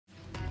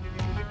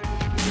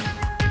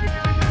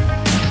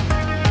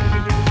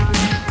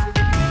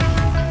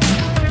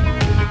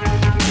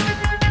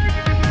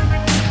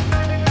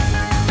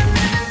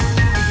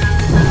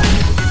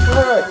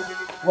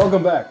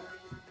Welcome back.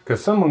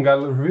 Because someone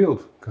got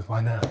revealed. Because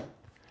why not?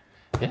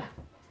 Yeah.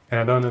 And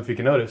I don't know if you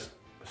can notice,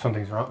 but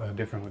something's wrong,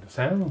 different with the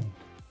sound.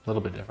 A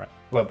little bit different.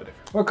 A little bit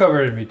different. We'll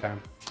cover it every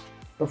time.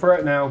 But for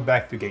right now,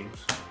 back to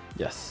games.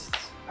 Yes.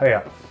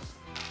 Hey,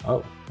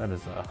 Oh, that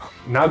is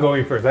not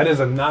going first. That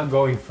is a not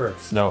going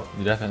first. No,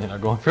 you're definitely not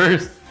going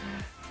first.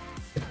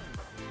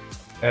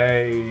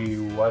 Hey,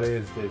 what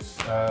is this?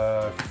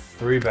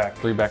 3 back.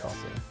 3 back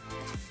also.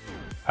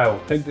 I will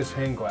take this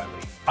hand gladly.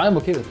 I'm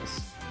okay with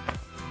this.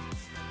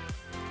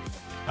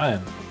 I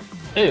am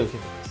okay with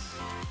this.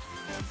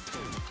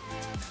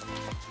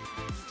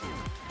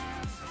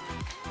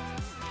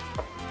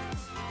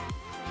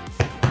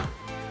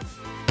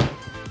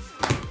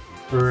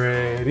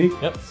 Ready?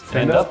 Yep.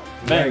 Stand up.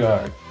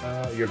 Vanguard.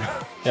 You're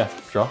Yeah.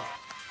 Draw.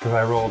 Because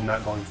I rolled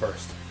not going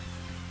first.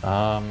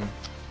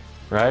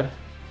 Ride.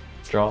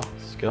 Draw.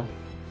 Skill.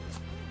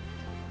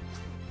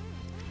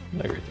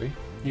 Negative 3.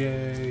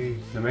 Yay.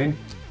 The main?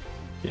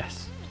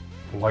 Yes.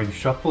 Why are you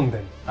shuffling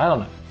then? I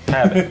don't know.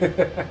 Have it.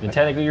 And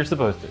technically you're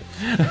supposed to.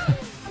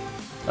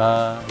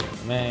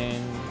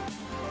 Main.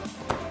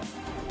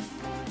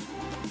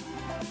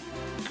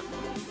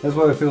 That's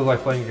what it feels like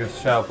playing against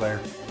a shadow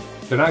player.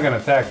 They're not going to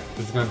attack,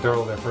 they're just going to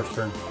dirtle their first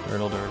turn.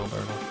 Dirtle.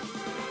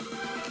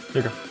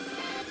 Here you go.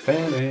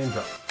 Stand and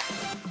drop.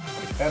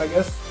 Like that, I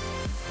guess?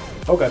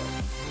 Okay.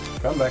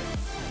 Come back.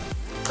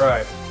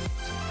 Right.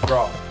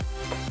 Draw.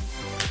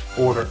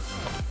 Order.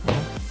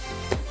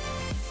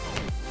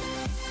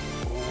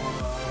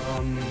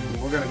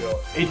 We're going to go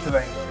 8 to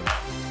Vanguard.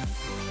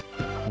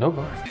 No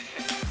guard.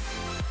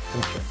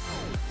 Sure.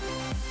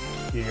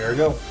 Here we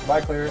go.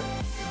 Bye, clear it.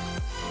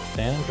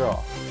 Stand and draw.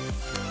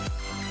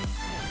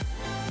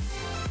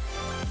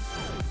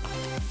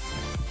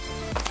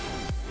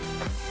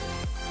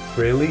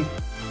 Really?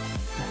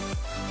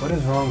 What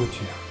is wrong with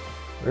you?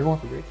 We're going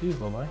for great twos,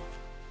 little boy.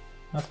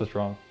 That's what's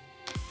wrong.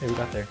 Hey, we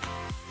got there.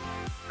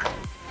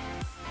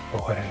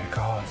 But what did it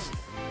cost?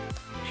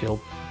 Shield.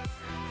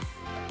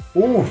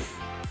 Oof.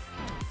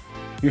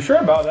 You sure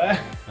about that?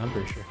 I'm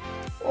pretty sure.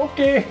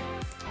 Okay.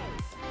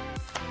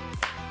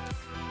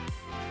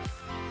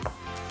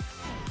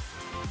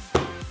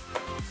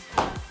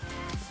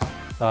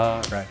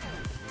 Right.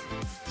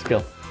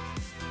 Skill.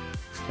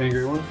 Any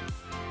great ones?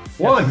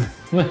 One!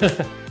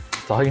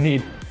 That's all you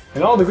need.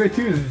 And all the great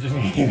twos you just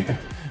need.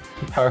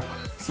 Power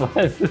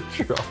slides to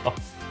draw.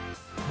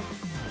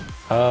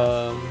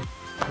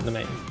 The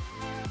main.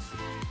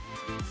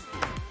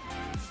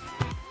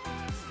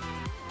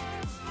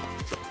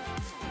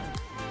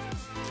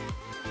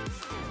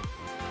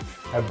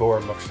 That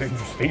board looks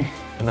interesting.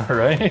 Isn't that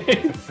right?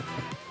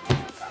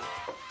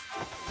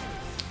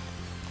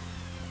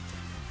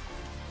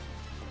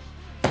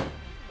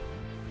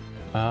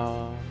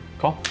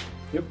 Call.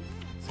 Yep.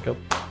 Skill.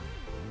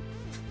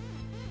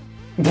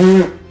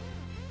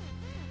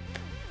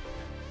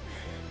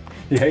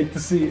 You hate to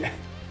see it.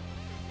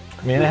 I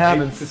mean, it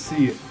happens. Hate to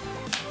see it.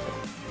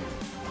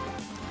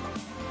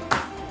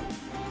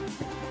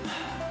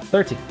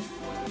 13.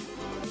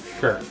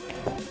 Sure.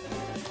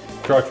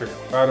 Draw trigger.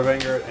 Out of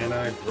anger, and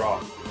I draw.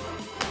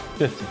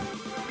 15.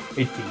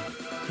 18.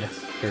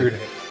 Yes. Trigger to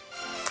hit.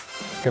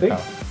 Good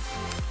power.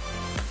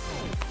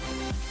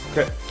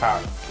 Good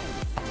power.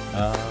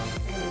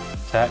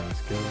 Attack,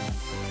 skill.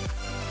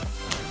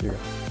 Here.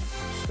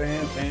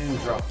 Stand and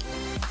draw.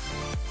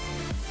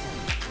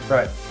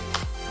 Right.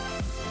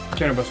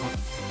 Channel bus 1.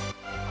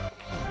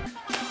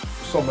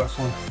 Soul bus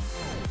 1.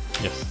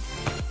 Yes.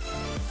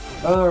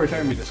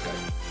 Return me this guy.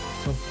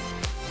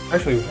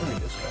 Actually, return me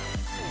this guy.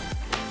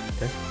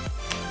 Okay.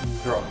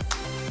 Draw.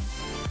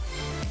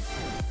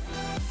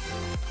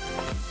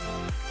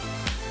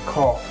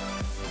 Call.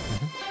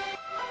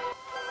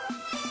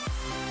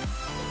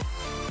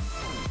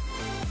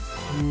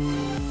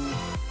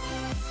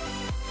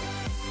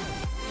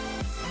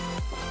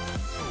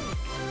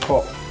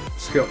 Call.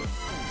 Skill.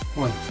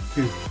 1,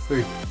 2,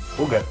 3.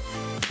 We'll get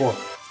 4,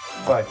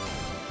 5.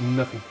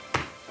 Nothing.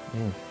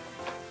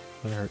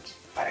 It hurts.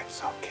 But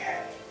it's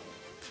okay.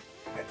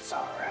 It's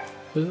alright.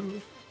 Is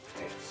It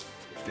is.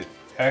 It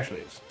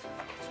actually is.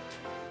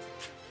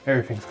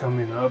 Everything's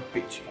coming up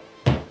peachy.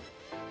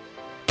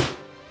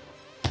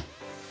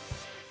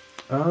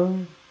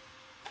 I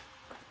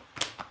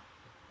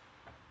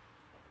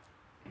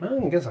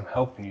guess I'm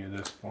helping you at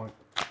this point.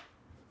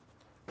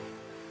 I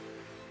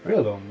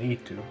really don't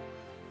need to.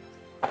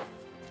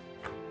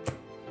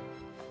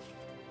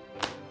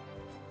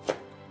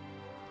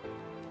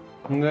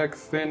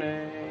 Next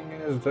inning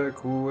is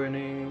deck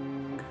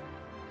winning.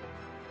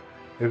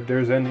 If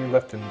there's any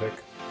left in deck.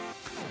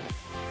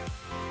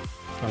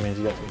 That means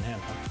you got 2 in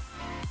hand, huh?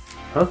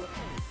 Huh?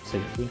 So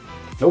you got 2.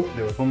 Nope,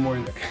 there was one more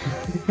in deck.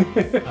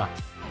 Ah.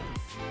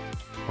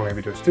 Or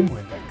maybe there's 2 more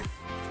in deck.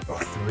 Or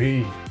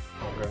 3.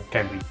 Oh,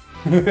 can be.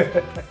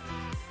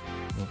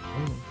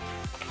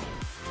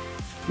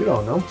 You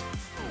don't know.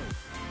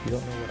 You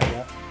don't know what I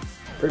got?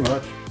 Pretty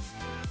much.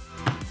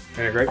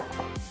 Ain't it great?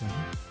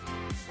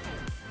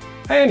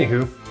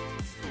 Anywho.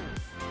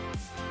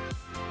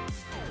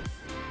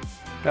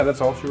 Yeah,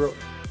 that's all she wrote.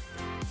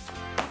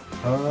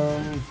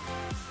 10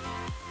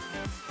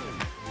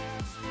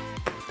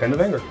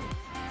 of anger.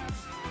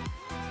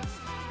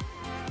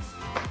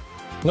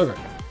 No good.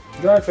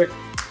 Drive check.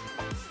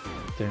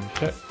 Damn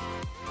shit.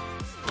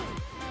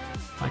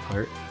 I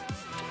clear it.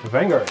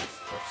 Vanguard.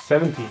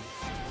 17.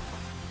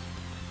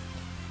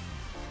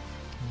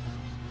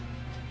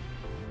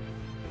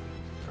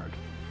 Card.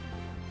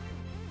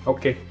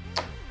 Okay.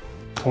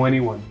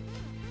 21.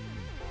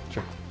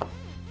 Sure.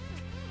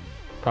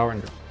 Power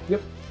and draw.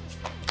 Yep.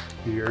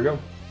 Here we go.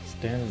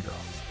 Stand and draw.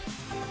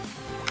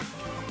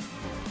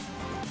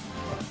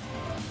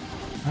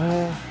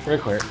 Very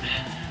clear.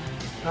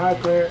 I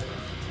clear.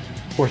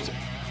 Force it.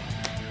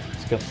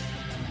 Skill.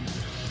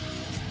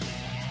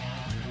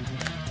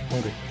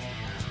 One green.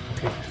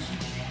 Okay.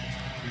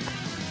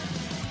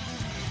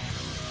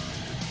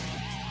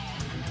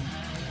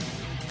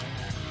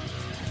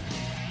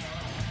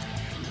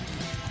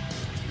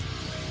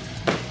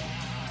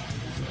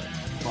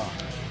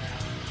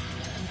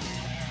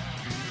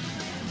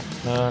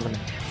 Let me.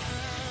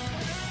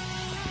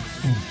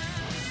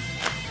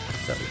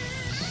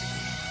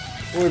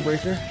 Void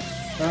breaker.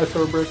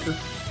 Sword breaker.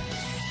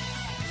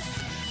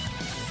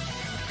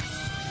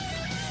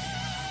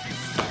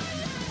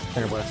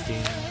 Center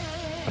blasting.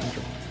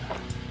 Control.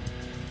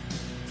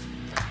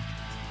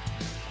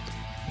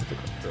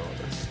 Control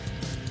this.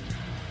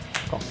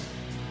 Call.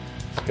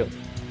 Skill.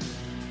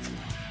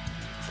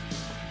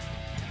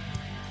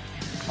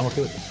 I'm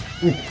okay with this.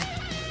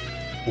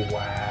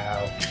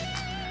 Wow.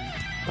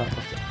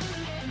 What's that?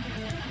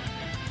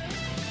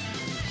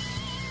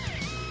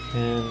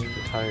 And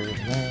retire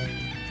that.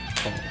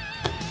 Call.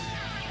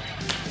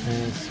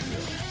 And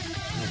skill.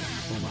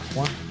 One last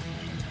one.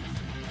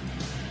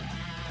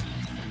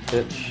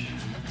 Pitch.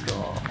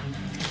 Draw.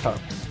 Top.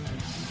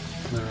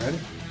 Alright.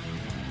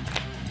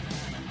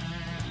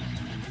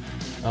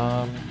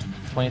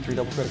 23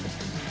 double critical.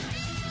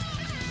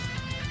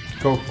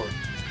 Go for it.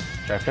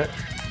 Draft it.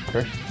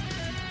 First.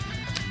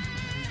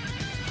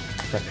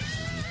 Second.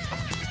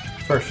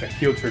 First check.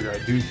 Heal trigger. I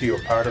do heal.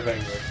 Power of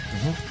anger.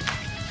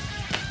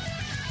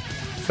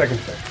 Second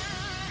check.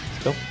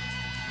 Skill.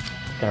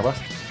 Counter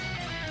blast.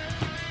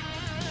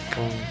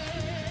 1, 2,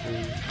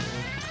 3, 4,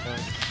 5,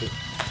 6,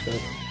 7.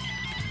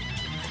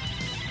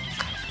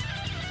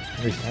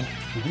 Restand.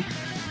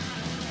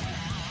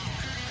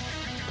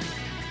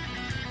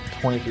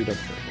 23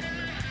 double critical.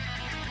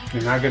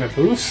 You're not gonna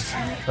boost?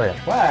 Oh yeah.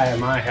 Why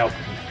am I helping?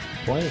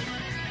 20.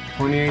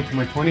 28 to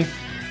my 20.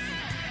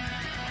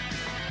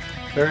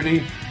 30.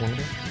 1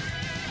 minute.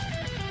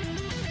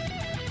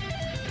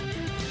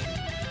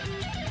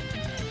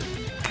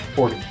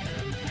 40.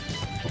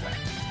 Okay.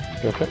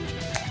 Heal trip.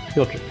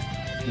 Heal trip.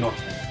 No.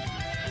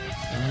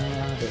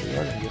 But we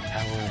are gonna get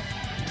power.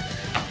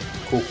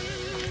 Cool.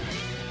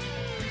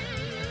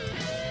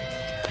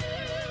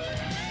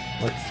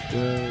 Let's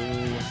go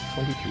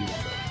 22.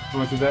 How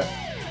much is that?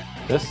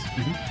 This?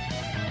 20,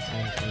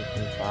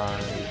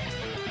 25,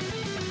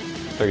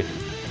 33.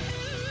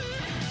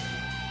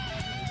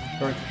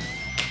 Sorry.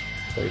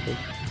 33.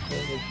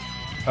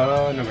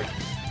 Number.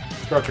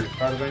 Structure.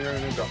 Power of anger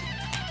and a draw.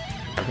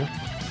 Okay.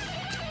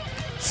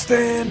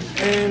 Stand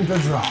and the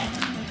draw.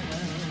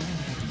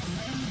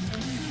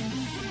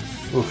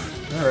 Oof.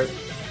 Alright.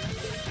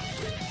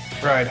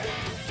 Ride.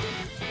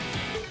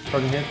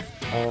 Fucking hit.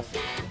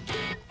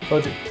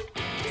 Budget.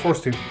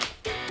 Force 2.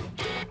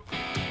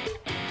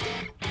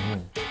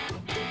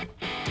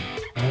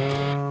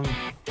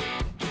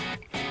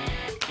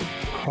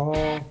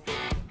 Call.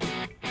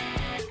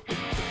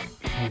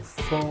 Move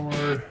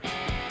forward.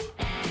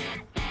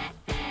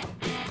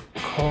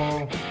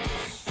 Call.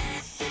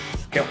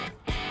 Skill.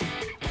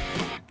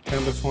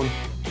 Canvas 1.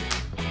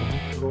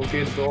 Roll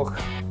the dog.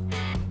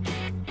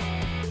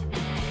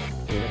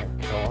 Yeah,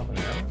 go off and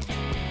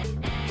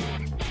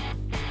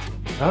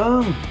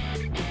out.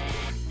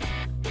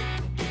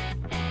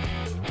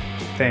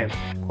 Damn.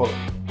 Pull it.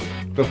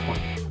 Good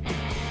point.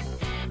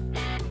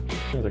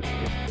 Seems like it.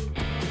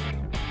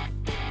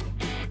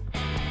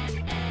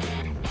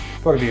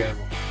 Fuck the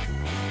animal.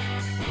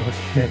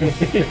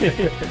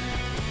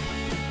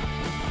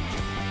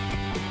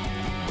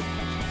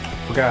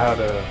 Forgot how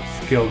the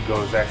skill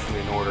goes actually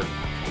in order.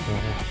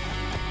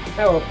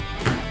 Hello.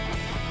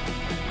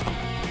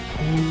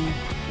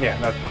 Yeah,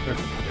 that's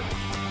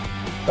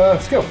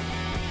good. Skill.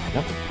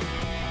 Yep.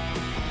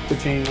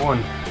 Ditching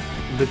 1.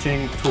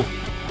 Ditching 2.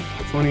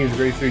 Which one is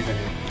grade 3s in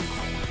here?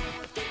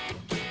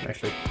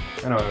 Actually,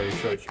 I know I already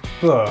showed you.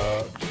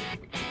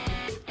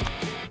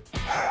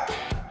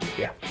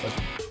 Yeah.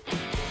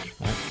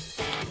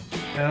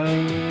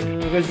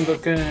 Vision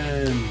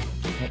token.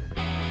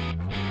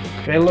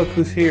 Hey, look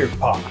who's here.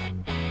 Pop.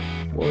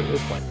 Ward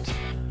is white.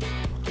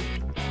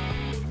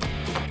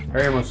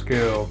 Ammo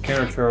skill,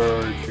 counter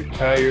charge,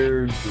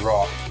 retire,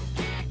 draw.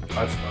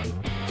 That's fun.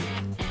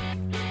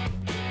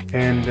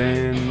 And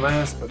then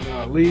last but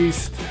not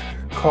least,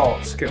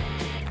 call skill.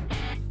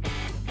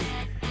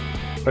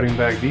 Putting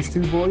back these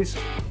two boys.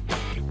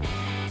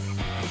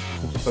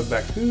 Put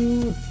back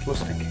 2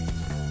 plus thinking.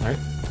 Alright.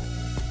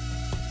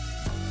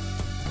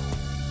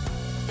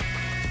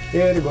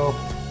 Here you go.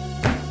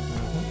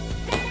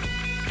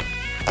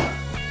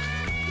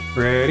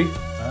 Ready?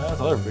 That's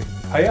a lot of big.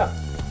 Hiya.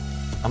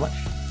 How much?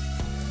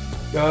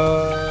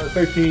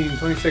 13,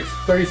 26,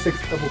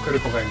 36 double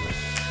critical vanguard.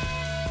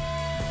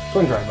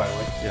 Twin drive, by the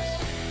way. Yes.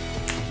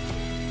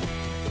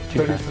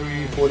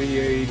 33,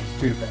 48,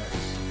 2 to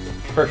pass.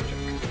 First check.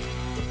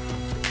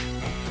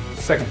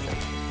 Second check.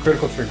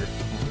 Critical trigger.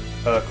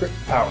 Crit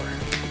power.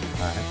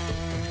 Alright.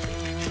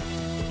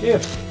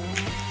 Give.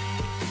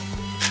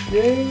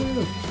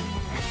 Yeah.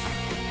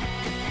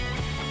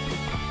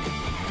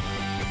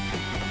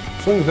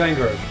 Swing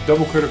Vanguard.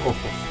 Double critical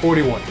for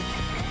 41.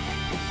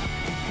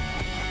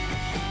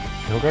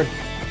 No guard.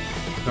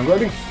 No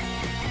guarding?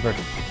 Guard.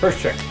 First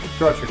check.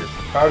 Draw trigger.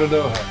 Power to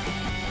Doha.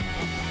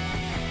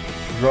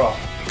 Draw.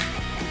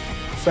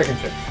 Second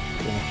check.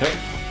 Gonna check.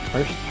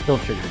 First, kill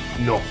trigger.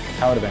 No.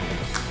 Power to Vanguard.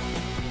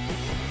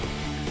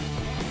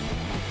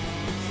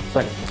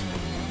 Second.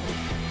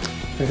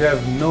 Since you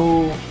have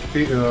no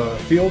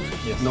field,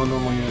 Yes. no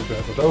normal units to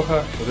have a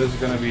Doha, so this is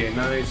going to be a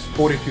nice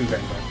 42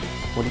 Vanguard.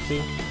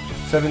 42.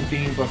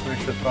 17 plus an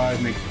extra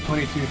 5 makes it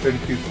 22,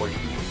 32, 42.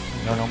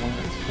 No normal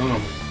units. No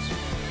normal units.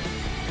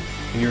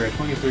 And you're at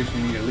 23, so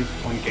you need at least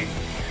 1 gate.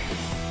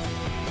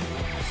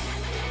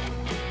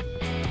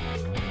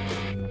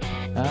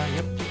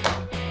 Yep.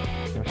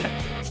 Gonna check.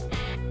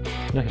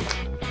 No hit.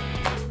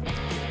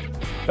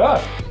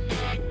 Ah!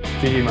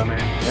 GG, my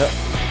man. Yep.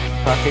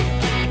 Proxy.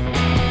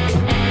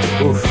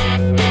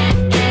 Oof.